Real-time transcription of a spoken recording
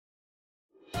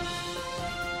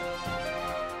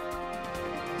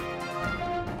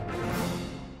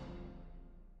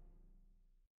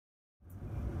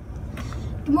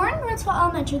Good morning, Northville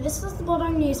Elementary. This is the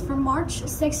Bulldog News for March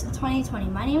 6th, 2020.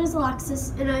 My name is Alexis.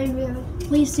 And I am Evan.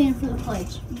 Please stand for the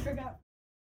pledge.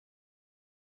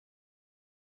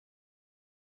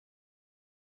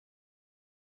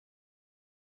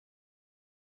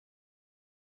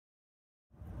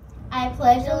 I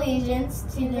pledge allegiance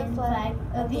to the flag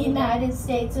of the United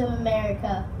States of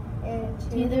America and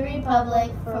to the republic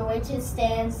for which it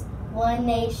stands, one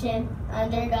nation,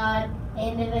 under God,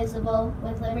 indivisible,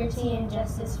 with liberty and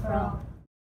justice for all.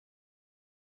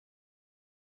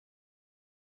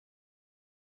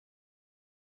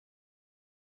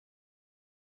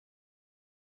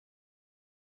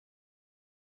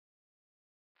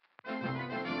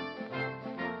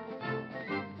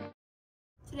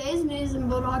 Today's news and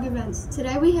Bulldog events.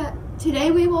 Today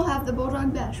we will have the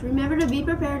Bulldog Bash. Remember to be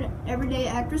prepared every day,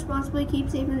 act responsibly, keep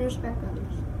safe, and respect others.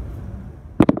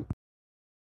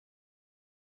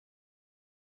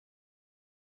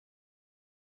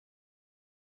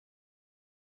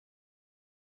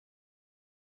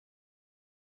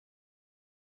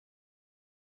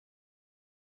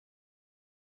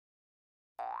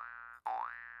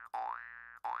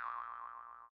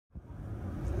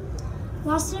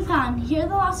 Lost and found. Here are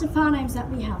the lost and found items that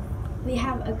we have. We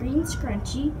have a green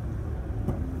scrunchie.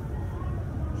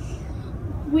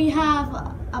 We have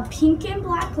a pink and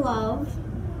black glove.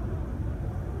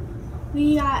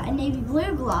 We got a navy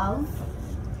blue glove.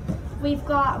 We've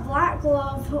got a black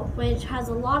glove which has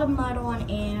a lot of mud on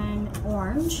and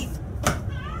orange.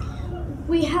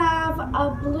 We have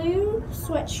a blue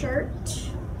sweatshirt.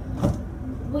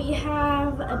 We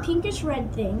have a pinkish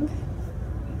red thing.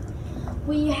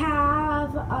 We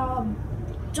have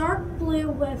dark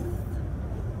blue with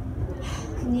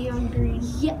Neon green.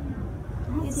 Yeah,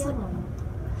 it's yellow.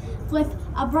 With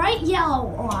a bright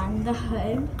yellow on the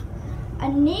hood, a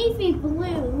navy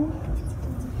blue,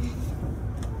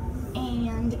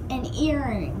 and an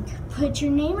earring. Put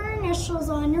your name or initials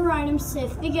on your items so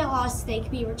if they get lost, they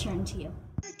can be returned to you.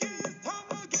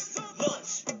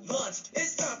 Lunch,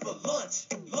 it's time for lunch.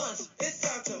 It's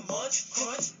time to munch,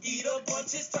 crunch, eat a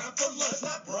bunch. It's time for lunch,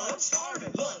 not brunch.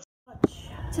 Starving lunch.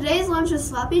 Today's lunch is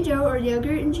sloppy joe or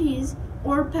yogurt and cheese,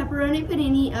 or pepperoni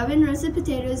panini, oven roasted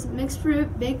potatoes, mixed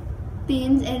fruit, baked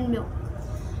beans, and milk.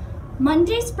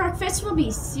 Monday's breakfast will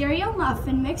be cereal,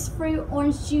 muffin, mixed fruit,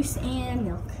 orange juice, and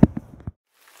milk.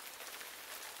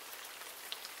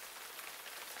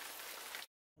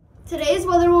 Today's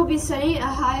weather will be sunny, a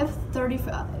high of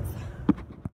 35.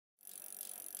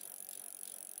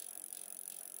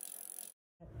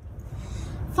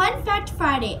 Fun fact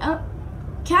Friday.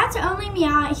 Cats only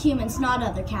meow at humans, not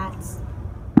other cats.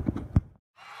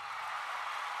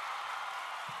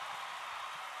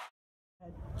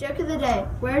 Joke of the day.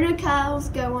 Where do cows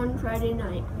go on Friday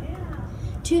night?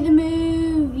 To the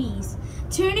movies.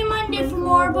 Tune in Monday for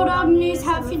more Bulldog News.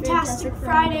 Have a fantastic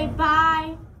Friday.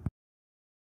 Bye.